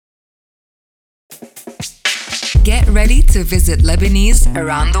Get ready to visit Lebanese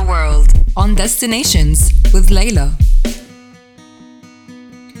around the world on Destinations with Layla.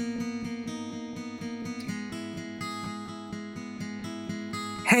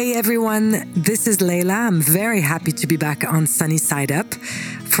 Hey everyone, this is Layla. I'm very happy to be back on Sunny Side Up.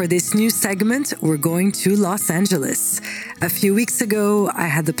 For this new segment, we're going to Los Angeles. A few weeks ago, I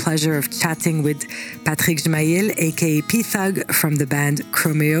had the pleasure of chatting with Patrick Jmail, aka P-Thug from the band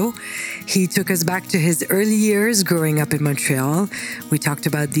Chromeo. He took us back to his early years growing up in Montreal. We talked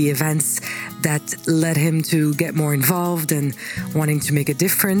about the events that led him to get more involved and wanting to make a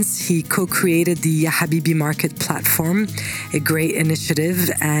difference. He co-created the Ya Habibi Market platform, a great initiative,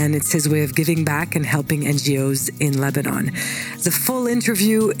 and it's his way of giving back and helping NGOs in Lebanon. The full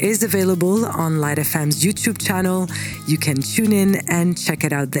interview is available on Light FM's YouTube channel. You can tune in and check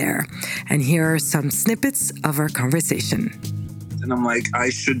it out there. And here are some snippets of our conversation. And I'm like,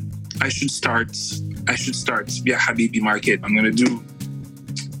 I should start Ya Habibi Market. I'm gonna do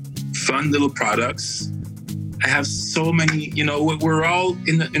fun little products. I have so many, we're all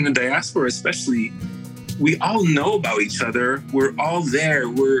in the diaspora, especially. We all know about each other. We're all there.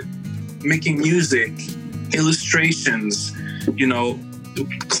 We're making music, illustrations,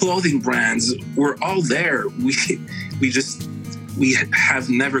 clothing brands. We're all there. We have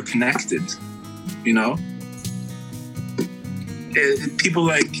never connected, People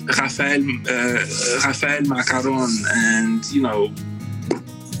like Raphael Macaron, and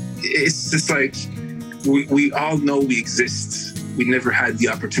it's just like we all know we exist. We never had the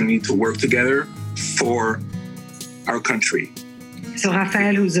opportunity to work together for our country. So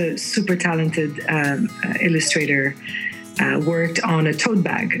Raphael, who's a super talented illustrator, worked on a tote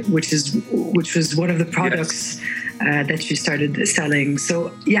bag, which was one of the products that you started selling.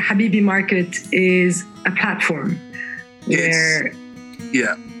 So Ya Habibi Market is a platform where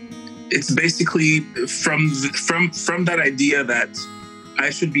it's basically from that idea that I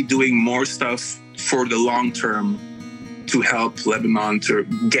should be doing more stuff for the long term to help Lebanon to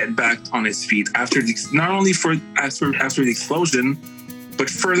get back on its feet after not only after the explosion, but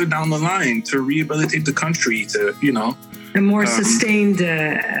further down the line to rehabilitate the country, to a more sustained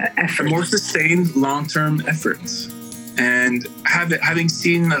effort, a more sustained long-term efforts. And having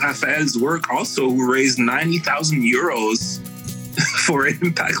seen Raphael's work, also who raised 90,000 euros for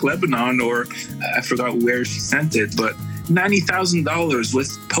Impact Lebanon, or I forgot where she sent it, but $90,000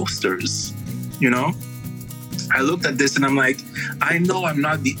 with posters, I looked at this and I'm like, I know I'm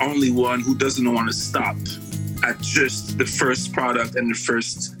not the only one who doesn't want to stop at just the first product and the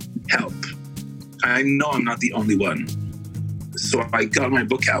first help. I know I'm not the only one. So I got my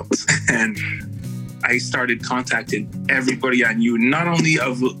book out and I started contacting everybody I knew, not only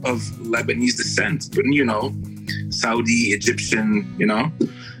of Lebanese descent, but Saudi, Egyptian,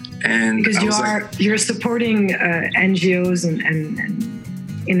 and because you're supporting NGOs and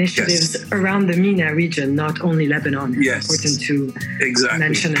initiatives around the MENA region, not only Lebanon. It's important to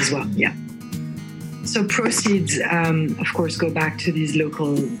mention as well. Yeah. So proceeds, of course, go back to these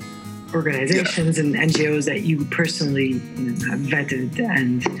local organizations and NGOs that you personally have vetted,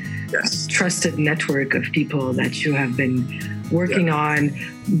 and trusted network of people that you have been working on.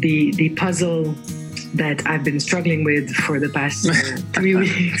 The puzzle that I've been struggling with for the past 3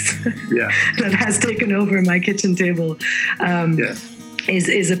 weeks that has taken over my kitchen table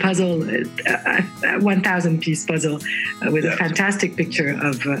is a puzzle, a 1,000-piece puzzle with a fantastic picture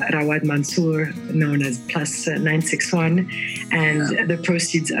of Rawad Mansour, known as Plus 961, and the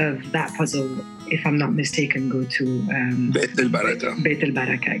proceeds of that puzzle, if I'm not mistaken, go to Beit El Baraka. Beit El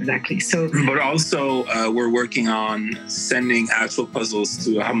Baraka, exactly. So, but also we're working on sending actual puzzles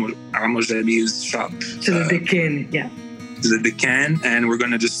to Amos Jabi's shop. To the Dekan, to the Dekan, and we're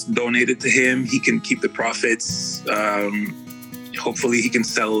going to just donate it to him. He can keep the profits. Hopefully he can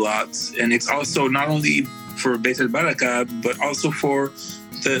sell a lot. And it's also not only for Beit El Baraka, but also for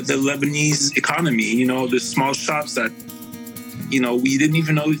the Lebanese economy, the small shops that, we didn't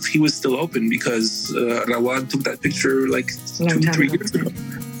even know if he was still open, because Rawad took that picture like 2-3 years ago.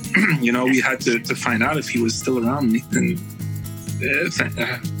 We had to find out if he was still around. And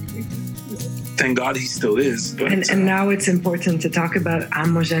thank God he still is. But, and now it's important to talk about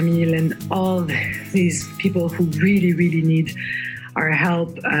Ammo Jamil and all these people who really, really need our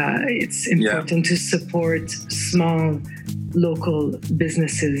help. It's important to support small local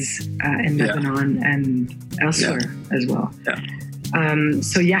businesses in Lebanon and elsewhere as well.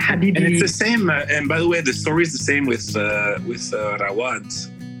 So Ya Habibi. And it's the same. And by the way, the story is the same with Rawad.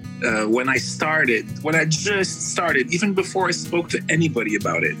 When I just started, even before I spoke to anybody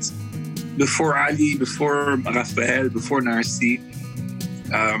about it, before Ali, before Raphael, before Narcy,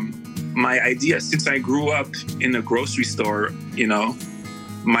 my idea, since I grew up in a grocery store, you know,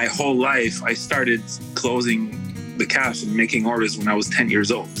 my whole life, I started closing the cash and making orders when I was 10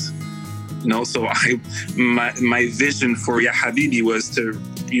 years old. You know, so my vision for Ya Habibi was to,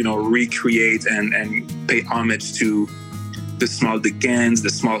 you know, recreate and pay homage to the small Dukaans, the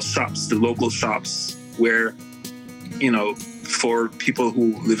small shops, the local shops where, you know, for people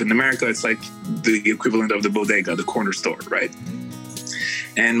who live in America, it's like the equivalent of the bodega, the corner store, right?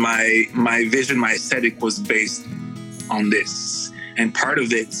 And my vision, my aesthetic was based on this. And part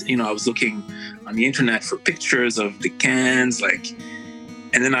of it, you know, I was looking on the internet for pictures of Dukaans, like,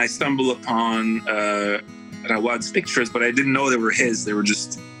 and then I stumbled upon Rawad's pictures, but I didn't know they were his. They were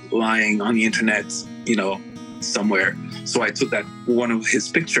just lying on the internet, you know, somewhere. So I took that one of his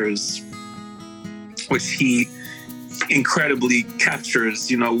pictures, which he incredibly captures,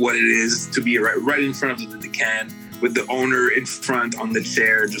 you know, what it is to be right in front of the Dukaan with the owner in front on the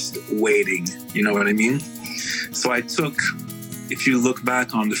chair, just waiting. You know what I mean? So I took, if you look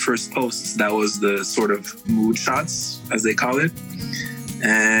back on the first posts, that was the sort of mood shots, as they call it.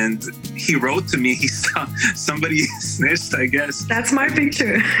 And he wrote to me, he saw somebody snitched, I guess. That's my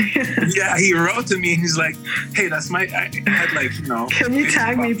picture. Yeah, he wrote to me and he's like, hey, I had like, you know. Can you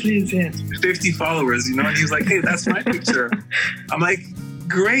tag me, please? Yeah. 50 followers, you know, and he's like, hey, that's my picture. I'm like,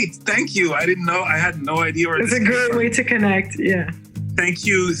 great, thank you. I didn't know, I had no idea where it's a great way to connect, yeah. Thank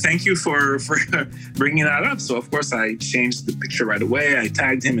you for bringing that up. So of course I changed the picture right away. I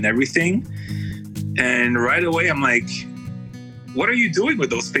tagged him and everything. And right away I'm like, what are you doing with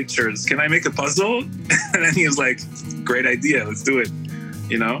those pictures? Can I make a puzzle? And then he was like, great idea, let's do it,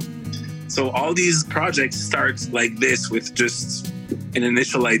 you know? So all these projects start like this with just an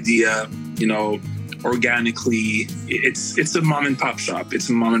initial idea, you know, organically. It's a mom and pop shop. It's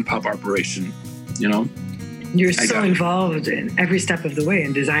a mom and pop operation, you know? You're so involved in every step of the way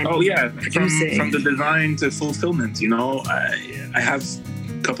in design. Oh yeah, from the design to fulfillment, you know? I have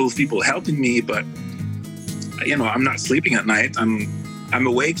a couple of people helping me, but you know, I'm not sleeping at night. I'm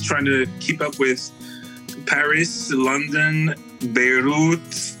awake trying to keep up with Paris, London, Beirut,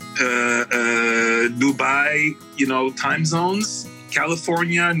 Dubai, you know, time zones,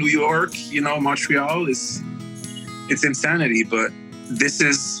 California, New York, you know, Montreal. It's insanity, but this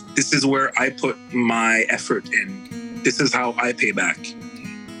is where I put my effort in. This is how I pay back.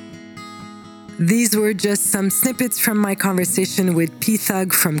 These were just some snippets from my conversation with P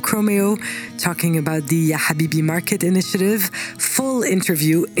Thug from Chromeo, talking about the Ya Habibi Market Initiative. Full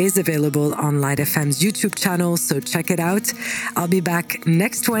interview is available on Light FM's YouTube channel, so check it out. I'll be back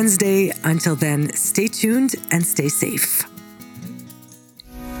next Wednesday. Until then, stay tuned and stay safe.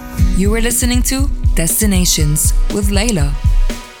 You were listening to Destinations with Layla.